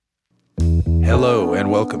Hello and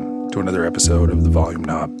welcome to another episode of The Volume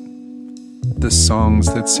Knob. The songs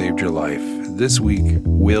that saved your life. This week,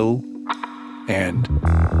 Will and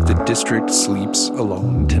The District Sleeps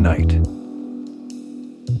Alone Tonight.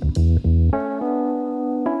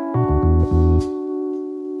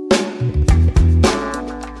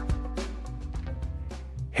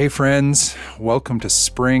 Hey friends, welcome to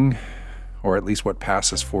spring, or at least what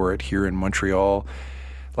passes for it here in Montreal.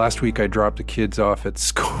 Last week I dropped the kids off at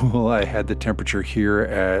school. I had the temperature here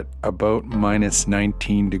at about minus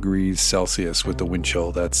 19 degrees Celsius with the wind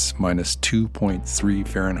chill. That's minus 2.3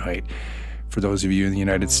 Fahrenheit. For those of you in the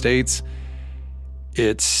United States,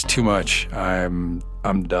 it's too much. I'm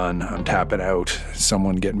done. I'm tapping out.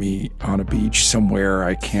 Someone get me on a beach somewhere.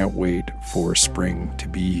 I can't wait for spring to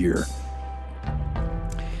be here.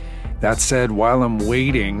 That said, while I'm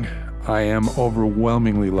waiting, I am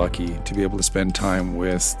overwhelmingly lucky to be able to spend time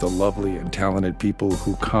with the lovely and talented people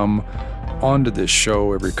who come onto this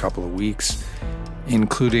show every couple of weeks,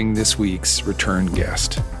 including this week's return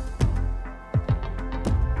guest.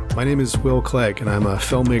 My name is Will Clegg, and I'm a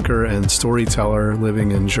filmmaker and storyteller living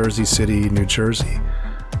in Jersey City, New Jersey.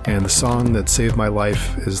 And the song that saved my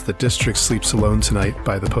life is The District Sleeps Alone Tonight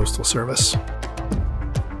by the Postal Service.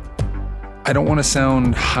 I don't want to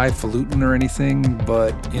sound highfalutin or anything,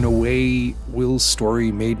 but in a way, Will's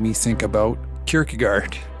story made me think about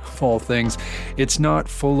Kierkegaard, of all things. It's not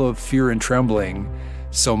full of fear and trembling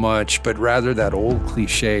so much, but rather that old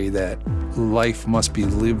cliche that life must be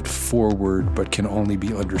lived forward but can only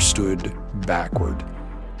be understood backward.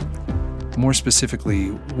 More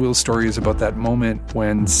specifically, Will's story is about that moment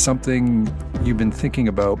when something you've been thinking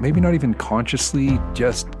about, maybe not even consciously,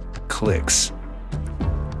 just clicks.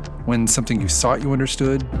 When something you thought you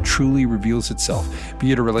understood truly reveals itself,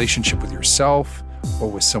 be it a relationship with yourself or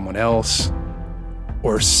with someone else,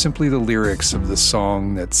 or simply the lyrics of the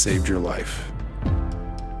song that saved your life.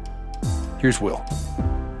 Here's Will.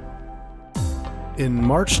 In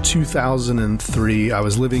March 2003, I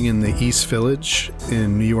was living in the East Village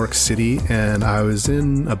in New York City, and I was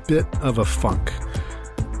in a bit of a funk,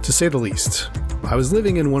 to say the least. I was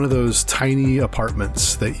living in one of those tiny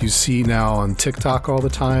apartments that you see now on TikTok all the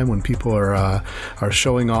time when people are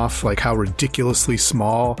showing off like how ridiculously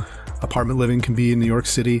small apartment living can be in New York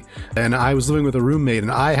City. And I was living with a roommate,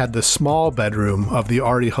 and I had the small bedroom of the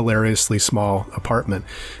already hilariously small apartment.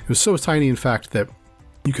 It was so tiny, in fact, that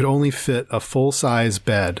you could only fit a full-size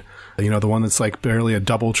bed, the one that's like barely a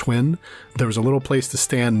double twin. There was a little place to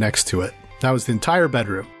stand next to it. That was the entire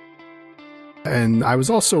bedroom. And I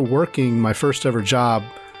was also working my first ever job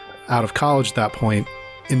out of college at that point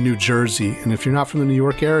in New Jersey. And if you're not from the New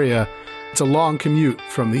York area, it's a long commute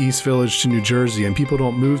from the East Village to New Jersey. And people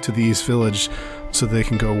don't move to the East Village so they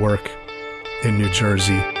can go work in New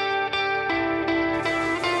Jersey.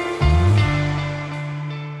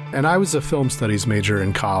 And I was a film studies major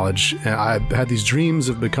in college. And I had these dreams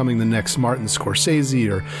of becoming the next Martin Scorsese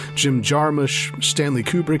or Jim Jarmusch, Stanley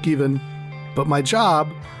Kubrick even. But my job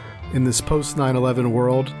in this post-9/11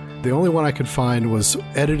 world, the only one I could find was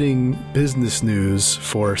editing business news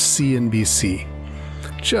for CNBC.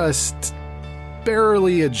 Just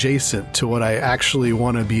barely adjacent to what I actually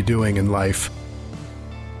want to be doing in life.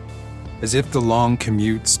 As if the long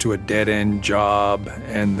commutes to a dead-end job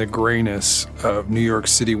and the grayness of New York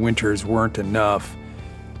City winters weren't enough,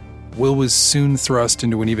 Will was soon thrust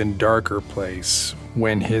into an even darker place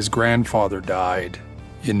when his grandfather died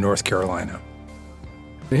in North Carolina.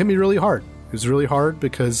 It hit me really hard. It was really hard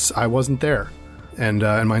because I wasn't there. And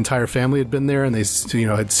my entire family had been there, and they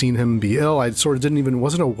had seen him be ill. I sort of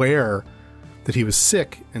wasn't aware that he was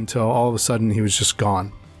sick until all of a sudden he was just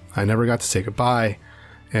gone. I never got to say goodbye,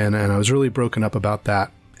 and I was really broken up about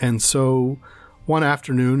that. And so one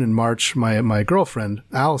afternoon in March, my girlfriend,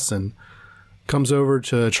 Allison, comes over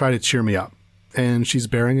to try to cheer me up. And she's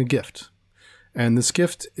bearing a gift. And this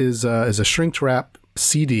gift is a shrink-wrap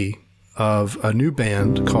CD of a new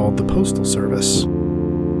band called the Postal Service.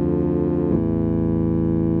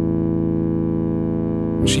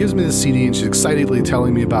 She gives me the CD and she's excitedly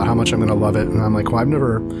telling me about how much I'm going to love it. And I'm like, well, I've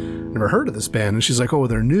never heard of this band. And she's like, oh,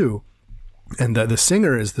 they're new. And the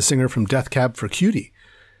singer is the singer from Death Cab for Cutie.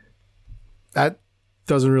 That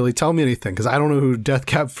doesn't really tell me anything because I don't know who Death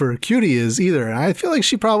Cab for Cutie is either. And I feel like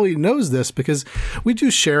she probably knows this because we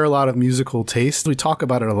do share a lot of musical taste. We talk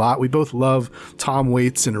about it a lot. We both love Tom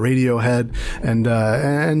Waits and Radiohead,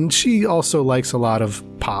 and she also likes a lot of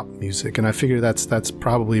pop music. And I figure that's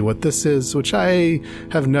probably what this is, which I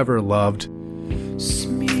have never loved.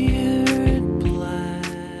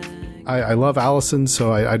 I love Allison,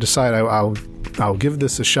 so I decide I'll give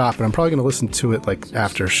this a shot, but I'm probably going to listen to it like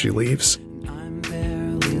after she leaves. I'm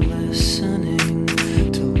barely listening.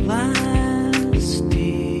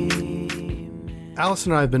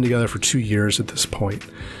 Allison and I have been together for 2 years at this point.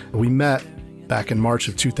 We met back in March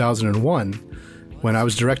of 2001 when I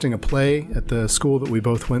was directing a play at the school that we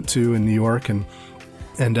both went to in New York, and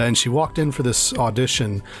she walked in for this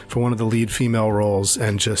audition for one of the lead female roles,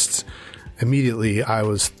 and just immediately I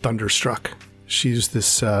was thunderstruck. She's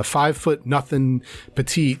this 5'0"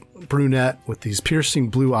 petite brunette with these piercing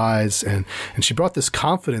blue eyes, and she brought this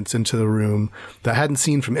confidence into the room that I hadn't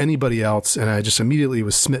seen from anybody else, and I just immediately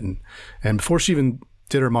was smitten. And before she even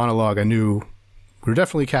did her monologue, I knew we were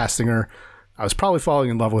definitely casting her. I was probably falling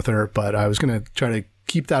in love with her, but I was going to try to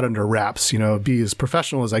keep that under wraps, be as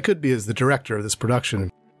professional as I could be as the director of this production.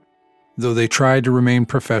 Though they tried to remain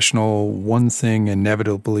professional, one thing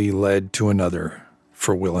inevitably led to another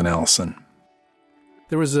for Will and Allison.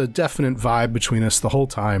 There was a definite vibe between us the whole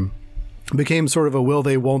time. It became sort of a will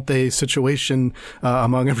they, won't they situation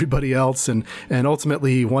among everybody else. And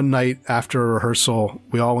ultimately, one night after a rehearsal,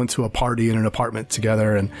 we all went to a party in an apartment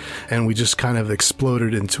together, and we just kind of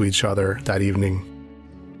exploded into each other that evening.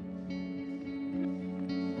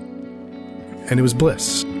 And it was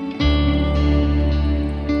bliss.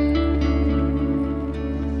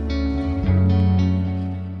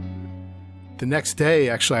 The next day,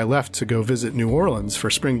 actually, I left to go visit New Orleans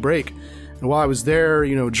for spring break. And while I was there,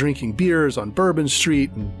 drinking beers on Bourbon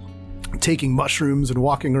Street and taking mushrooms and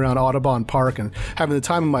walking around Audubon Park and having the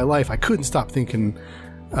time of my life, I couldn't stop thinking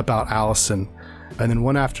about Allison. And then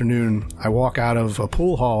one afternoon, I walk out of a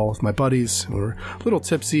pool hall with my buddies. We're a little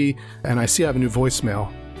tipsy, and I see I have a new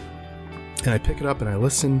voicemail. And I pick it up and I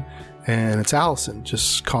listen, and it's Allison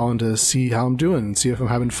just calling to see how I'm doing and see if I'm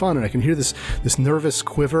having fun. And I can hear this nervous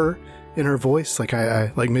quiver in her voice, like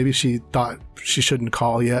like maybe she thought she shouldn't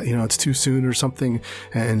call yet, it's too soon or something.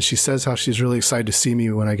 And she says how she's really excited to see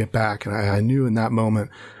me when I get back. And I knew in that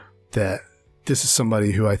moment that this is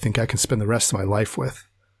somebody who I think I can spend the rest of my life with.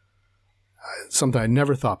 Something I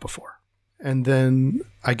never thought before. And then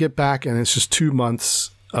I get back, and it's just 2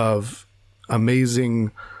 months of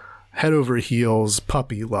amazing head over heels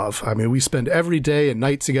puppy love. I mean, we spend every day and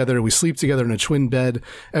night together. We sleep together in a twin bed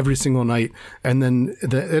every single night. And then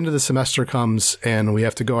the end of the semester comes, and we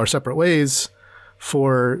have to go our separate ways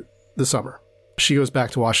for the summer. She goes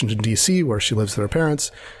back to Washington, D.C., where she lives with her parents.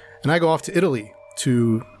 And I go off to Italy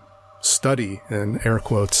to study, in air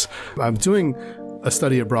quotes. I'm doing a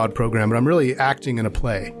study abroad program, but I'm really acting in a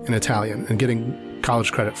play in Italian and getting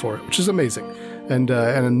college credit for it, which is amazing. And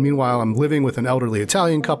meanwhile, I'm living with an elderly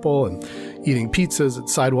Italian couple and eating pizzas at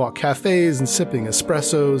sidewalk cafes and sipping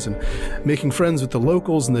espressos and making friends with the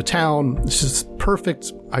locals in the town. It's just a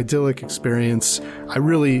perfect, idyllic experience. I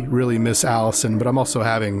really, really miss Allison, but I'm also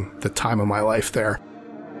having the time of my life there.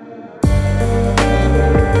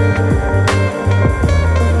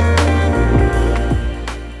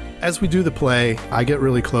 As we do the play, I get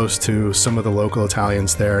really close to some of the local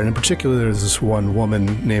Italians there, and in particular, there's this one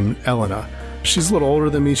woman named Elena. She's a little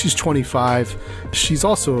older than me. She's 25. She's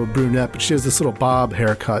also a brunette, but she has this little bob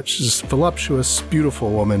haircut. She's this voluptuous,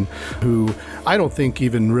 beautiful woman who I don't think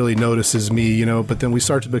even really notices me, but then we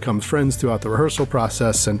start to become friends throughout the rehearsal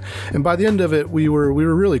process. And by the end of it, we were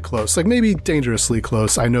really close, like maybe dangerously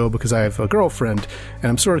close. I know because I have a girlfriend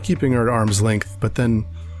and I'm sort of keeping her at arm's length. But then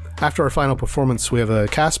after our final performance, we have a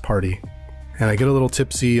cast party and I get a little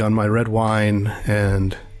tipsy on my red wine,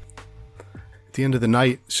 and at the end of the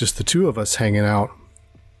night, it's just the two of us hanging out.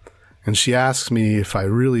 And she asks me if I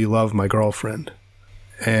really love my girlfriend.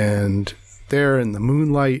 And there in the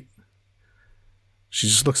moonlight, she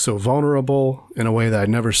just looks so vulnerable in a way that I'd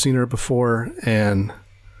never seen her before. And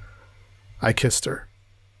I kissed her.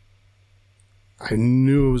 I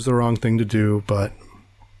knew it was the wrong thing to do, but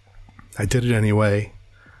I did it anyway.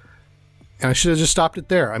 And I should have just stopped it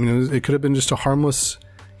there. I mean, it could have been just a harmless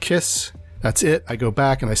kiss. That's it. I go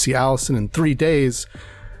back and I see Allison in 3 days.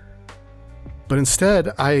 But instead,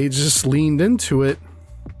 I just leaned into it.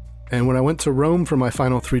 And when I went to Rome for my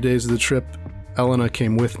final 3 days of the trip, Elena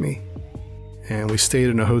came with me. And we stayed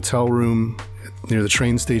in a hotel room near the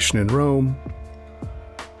train station in Rome.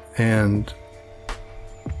 And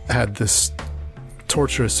had this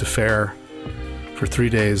torturous affair for 3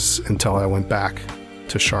 days until I went back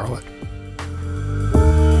to Charlotte.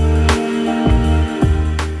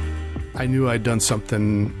 I knew I'd done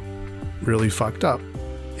something really fucked up,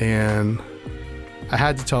 and I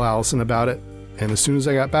had to tell Allison about it. And as soon as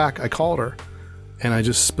I got back, I called her and I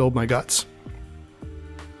just spilled my guts,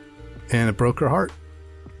 and it broke her heart,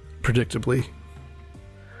 predictably.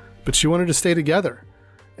 But she wanted to stay together,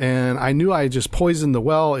 and I knew I just poisoned the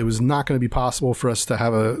well. It was not going to be possible for us to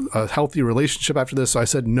have a healthy relationship after this, so I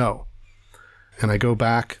said no. And I go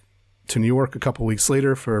back to New York a couple weeks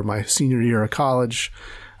later for my senior year of college.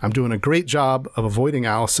 I'm doing a great job of avoiding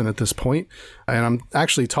Allison at this point, and I'm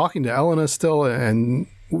actually talking to Elena still, and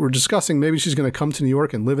we're discussing maybe she's going to come to New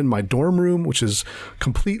York and live in my dorm room, which is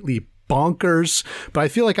completely bonkers. But I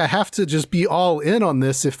feel like I have to just be all in on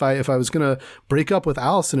this. If I was going to break up with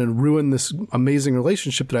Allison and ruin this amazing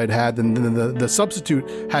relationship that I'd had, then the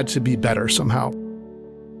substitute had to be better somehow.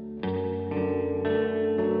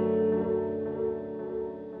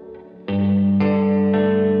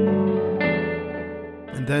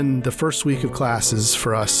 And then the first week of classes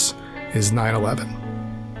for us is 9/11.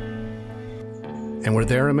 And we're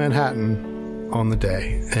there in Manhattan on the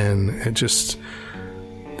day. And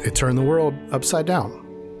it turned the world upside down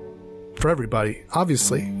for everybody,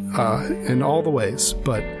 obviously, in all the ways.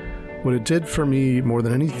 But what it did for me more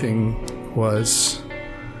than anything was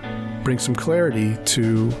bring some clarity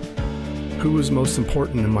to who was most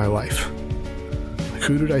important in my life. Like,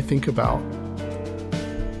 who did I think about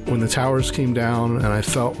when the towers came down and I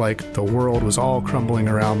felt like the world was all crumbling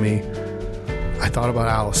around me? I thought about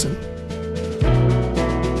Allison.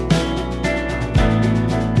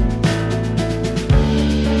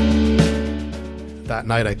 That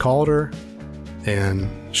night I called her and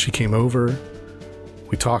she came over.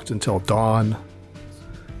 We talked until dawn.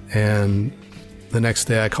 And the next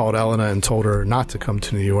day I called Elena and told her not to come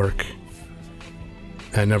to New York.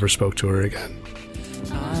 I never spoke to her again.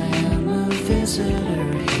 I am a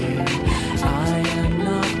visitor here. I am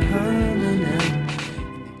not permanent.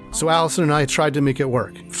 So Allison and I tried to make it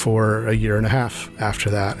work for a year and a half after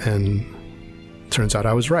that, and turns out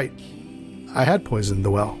I was right. I had poisoned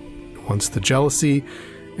the well. Once the jealousy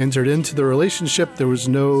entered into the relationship, there was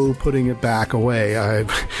no putting it back away.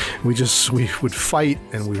 We would fight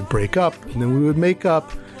and we would break up, and then we would make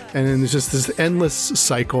up, and then it's just this endless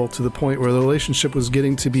cycle to the point where the relationship was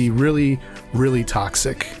getting to be really, really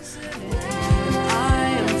toxic.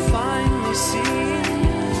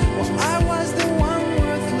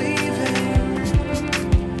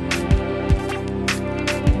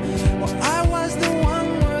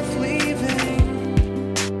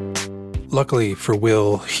 Luckily for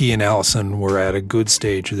Will, he and Allison were at a good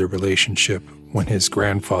stage of their relationship when his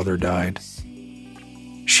grandfather died.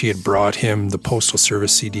 She had brought him the Postal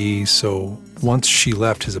Service CD, so once she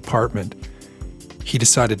left his apartment, he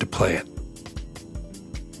decided to play it.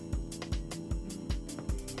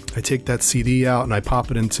 I take that CD out and I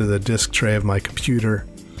pop it into the disc tray of my computer,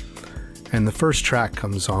 and the first track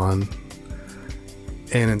comes on,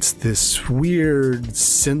 and it's this weird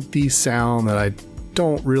synthy sound that I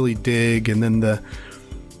don't really dig, and then the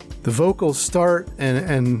vocals start,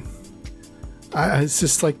 and it's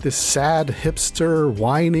just like this sad hipster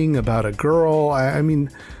whining about a girl. I mean,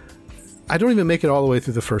 I don't even make it all the way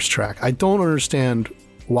through the first track. I don't understand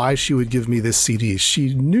why she would give me this CD.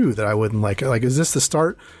 She knew that I wouldn't like it. Like, is this the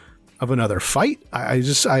start of another fight? I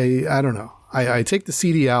don't know. I take the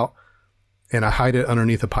CD out and I hide it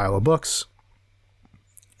underneath a pile of books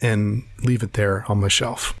and leave it there on my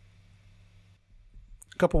shelf.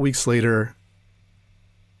 A couple weeks later,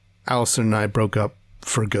 Allison and I broke up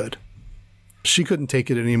for good. She couldn't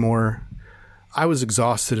take it anymore. I was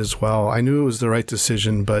exhausted as well. I knew it was the right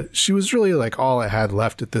decision, but she was really like all I had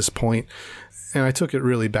left at this point, and I took it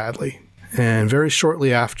really badly. And very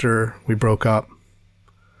shortly after we broke up,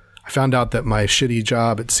 I found out that my shitty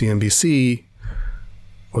job at CNBC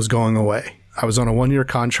was going away. I was on a 1-year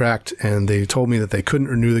contract, and they told me that they couldn't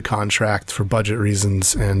renew the contract for budget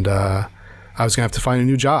reasons, and I was going to have to find a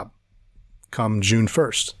new job come June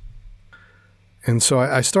 1st. And so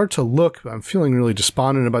I start to look. I'm feeling really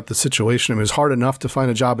despondent about the situation. It was hard enough to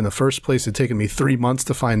find a job in the first place. It had taken me 3 months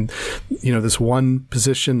to find, this one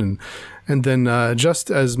position. And then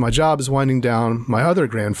just as my job is winding down, my other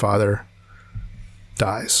grandfather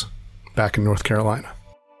dies back in North Carolina.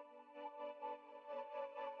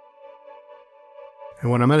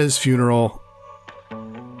 And when I'm at his funeral,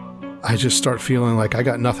 I just start feeling like I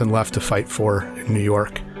got nothing left to fight for in New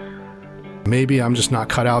York. Maybe I'm just not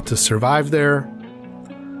cut out to survive there.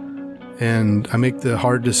 And I make the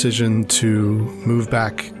hard decision to move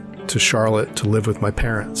back to Charlotte to live with my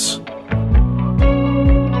parents.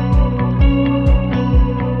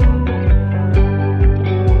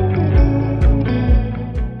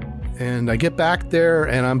 And I get back there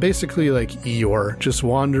and I'm basically like Eeyore, just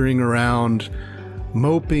wandering around,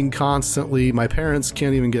 moping constantly. My parents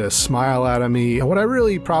can't even get a smile out of me. And what I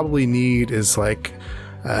really probably need is like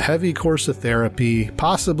a heavy course of therapy,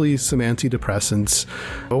 possibly some antidepressants.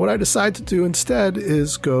 But what I decide to do instead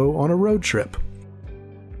is go on a road trip.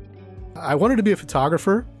 I wanted to be a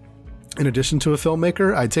photographer, in addition to a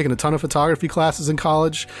filmmaker. I'd taken a ton of photography classes in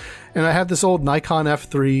college, and I had this old Nikon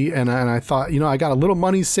F3, and I thought, I got a little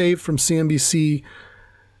money saved from CNBC.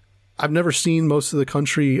 I've never seen most of the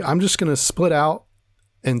country. I'm just going to split out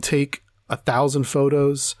and take 1,000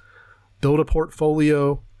 photos, build a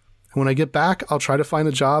portfolio. And when I get back, I'll try to find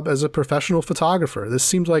a job as a professional photographer. This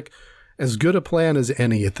seems like as good a plan as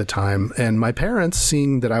any at the time. And my parents,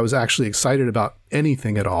 seeing that I was actually excited about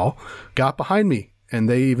anything at all, got behind me. And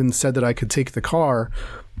they even said that I could take the car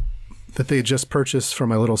that they had just purchased for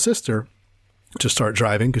my little sister to start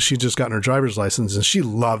driving, because she'd just gotten her driver's license, and she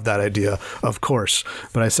loved that idea, of course.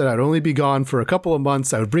 But I said I'd only be gone for a couple of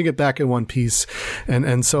months. I would bring it back in one piece.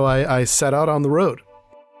 And so I set out on the road.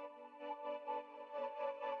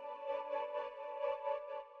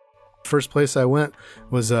 First place I went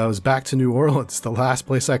was back to New Orleans, the last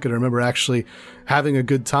place I could remember actually having a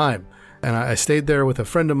good time. And I stayed there with a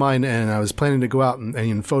friend of mine, and I was planning to go out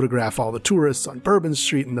and photograph all the tourists on Bourbon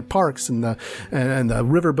Street and the parks and the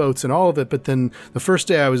riverboats and all of it. But then the first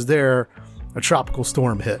day I was there, a tropical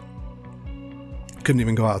storm hit. Couldn't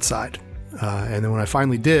even go outside. And then when I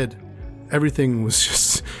finally did, everything was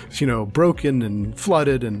just, broken and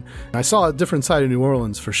flooded. And I saw a different side of New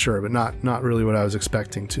Orleans for sure, but not really what I was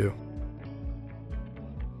expecting to.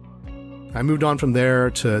 I moved on from there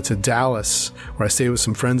to Dallas, where I stayed with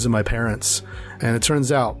some friends and my parents. And it turns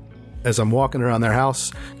out, as I'm walking around their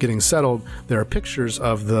house, getting settled, there are pictures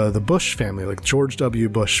of the Bush family, like George W.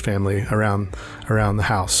 Bush family around the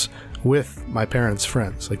house with my parents'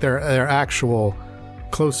 friends. Like they're actual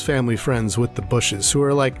close family friends with the Bushes, who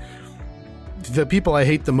are like the people I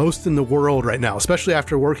hate the most in the world right now, especially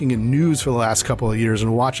after working in news for the last couple of years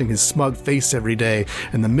and watching his smug face every day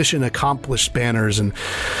and the mission accomplished banners. And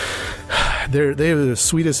they're the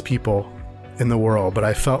sweetest people in the world, but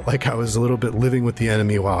I felt like I was a little bit living with the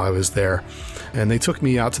enemy while I was there. And they took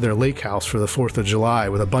me out to their lake house for the 4th of July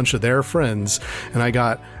with a bunch of their friends, and I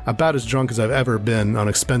got about as drunk as I've ever been on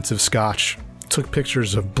expensive scotch, took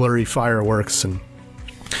pictures of blurry fireworks, and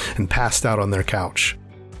passed out on their couch.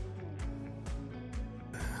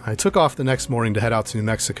 I took off the next morning to head out to New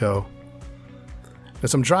Mexico.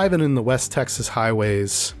 As I'm driving in the West Texas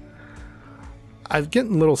highways, I'm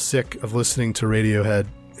getting a little sick of listening to Radiohead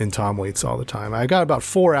and Tom Waits all the time. I got about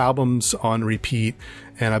 4 albums on repeat,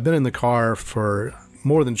 and I've been in the car for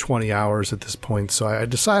more than 20 hours at this point, so I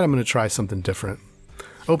decided I'm going to try something different.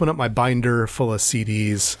 Open up my binder full of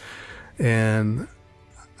CDs, and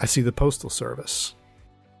I see the Postal Service.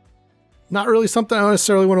 Not really something I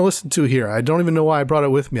necessarily want to listen to here. I don't even know why I brought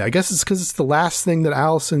it with me. I guess it's because it's the last thing that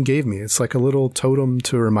Allison gave me. It's like a little totem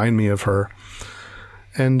to remind me of her.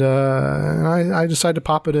 And I decided to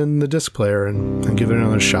pop it in the disc player and give it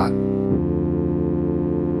another shot.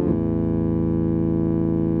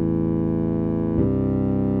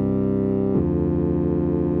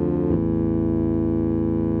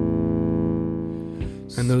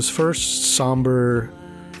 And those first somber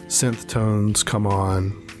synth tones come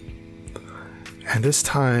on. And this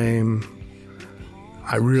time,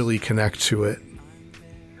 I really connect to it.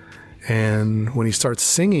 And when he starts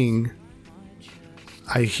singing,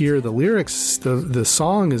 I hear the lyrics. The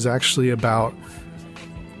song is actually about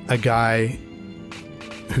a guy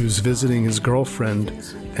who's visiting his girlfriend,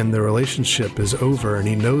 and the relationship is over, and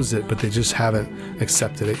he knows it, but they just haven't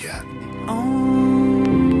accepted it yet.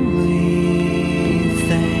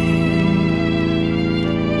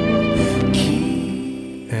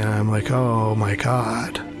 And I'm like, oh my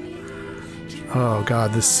God. Oh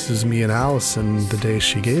God, this is me and Allison the day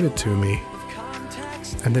she gave it to me.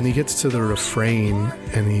 And then he gets to the refrain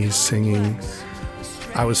and he's singing,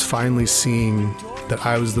 I was finally seeing that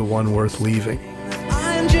I was the one worth leaving.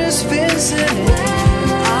 I'm just visiting,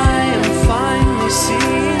 I am finally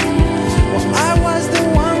seeing, well, I was the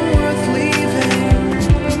one worth leaving.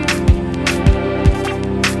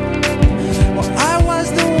 Well, I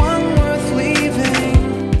was the one worth leaving.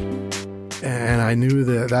 And I knew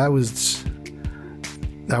that was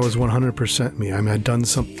 100% me. I mean, I'd done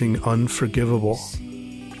something unforgivable.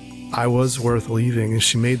 I was worth leaving, and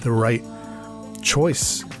she made the right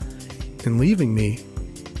choice in leaving me.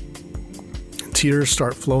 Tears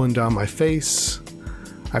start flowing down my face.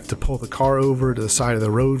 I have to pull the car over to the side of the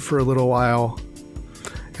road for a little while.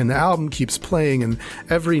 And the album keeps playing, and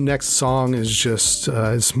every next song is just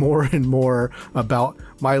is more and more about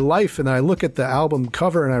my life. And I look at the album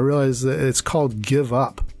cover and I realize that it's called Give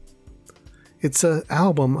Up. It's an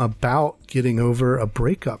album about getting over a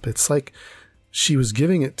breakup. It's like she was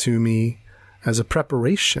giving it to me as a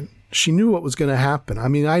preparation. She knew what was going to happen. I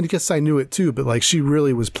mean, I guess I knew it too, but like she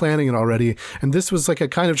really was planning it already. And this was like a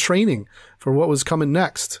kind of training for what was coming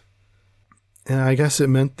next. And I guess it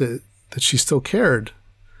meant that that she still cared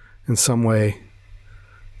in some way,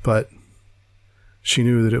 but she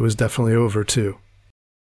knew that it was definitely over too.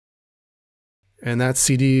 And that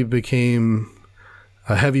CD became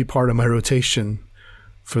a heavy part of my rotation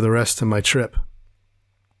for the rest of my trip.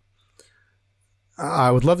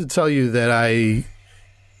 I would love to tell you that I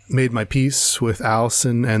made my peace with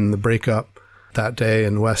Allison and the breakup that day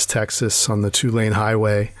in West Texas on the 2-lane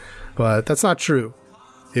highway, but that's not true.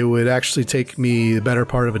 It would actually take me the better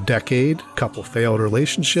part of a decade, a couple failed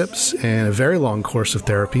relationships, and a very long course of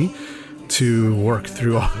therapy to work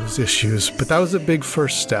through all those issues. But that was a big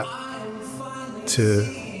first step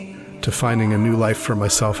to finding a new life for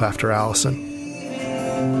myself after Allison.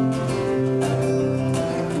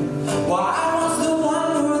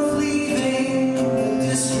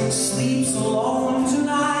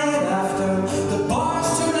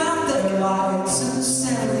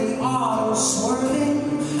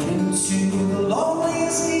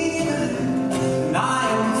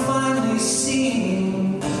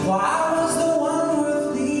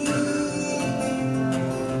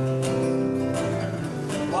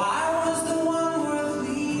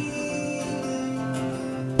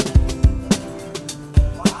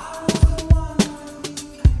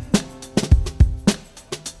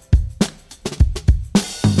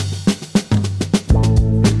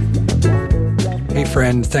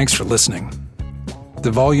 Friend, thanks for listening.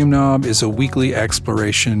 The Volume Knob is a weekly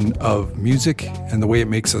exploration of music and the way it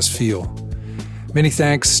makes us feel. Many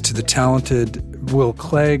thanks to the talented Will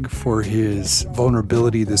Clegg for his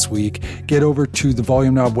vulnerability this week. Get over to the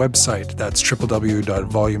Volume Knob website, that's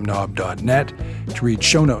www.volumeknob.net, to read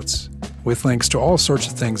show notes with links to all sorts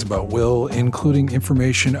of things about Will, including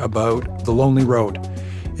information about The Lonely Road.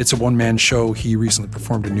 It's a one-man show he recently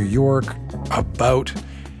performed in New York about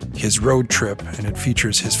his road trip, and it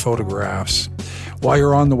features his photographs. While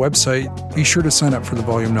you're on the website, be sure to sign up for the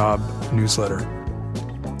Volume Knob newsletter.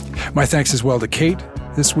 My thanks as well to Kate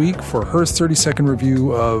this week for her 30-second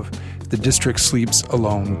review of The District Sleeps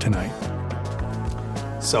Alone Tonight.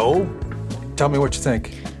 So, tell me what you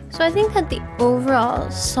think. So I think that the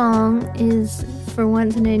overall song is, for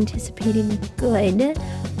once, anticipated good,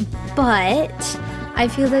 but I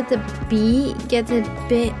feel that the beat gets a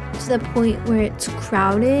bit to the point where it's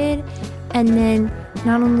crowded, and then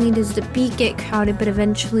not only does the beat get crowded, but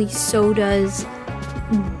eventually so does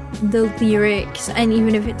the lyrics, and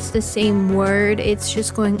even if it's the same word, it's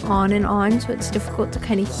just going on and on, so it's difficult to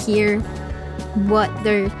kind of hear what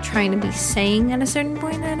they're trying to be saying at a certain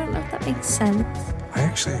point. I don't know if that makes sense. I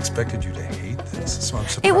actually expected you to hate this, so I'm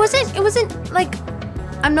surprised. It wasn't like,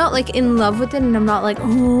 I'm not like in love with it, and I'm not like,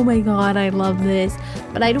 oh my god, I love this,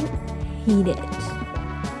 but I don't hate it.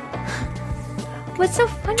 What's so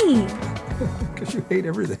funny? Because you hate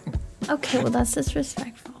everything. Okay, well, that's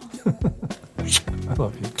disrespectful. I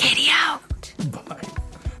love you. Katie out. Bye.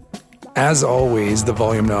 As always, the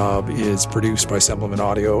Volume Knob is produced by Supplement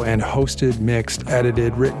Audio and hosted, mixed,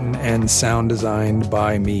 edited, written, and sound designed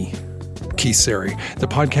by me, Keith Sari, the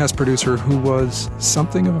podcast producer who was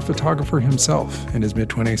something of a photographer himself in his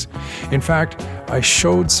mid-20s. In fact, I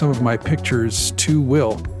showed some of my pictures to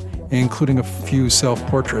Will, including a few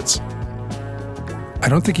self-portraits. I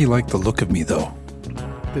don't think he liked the look of me, though.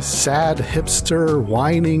 This sad hipster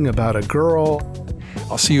whining about a girl.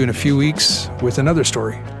 I'll see you in a few weeks with another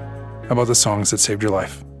story about the songs that saved your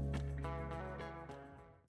life.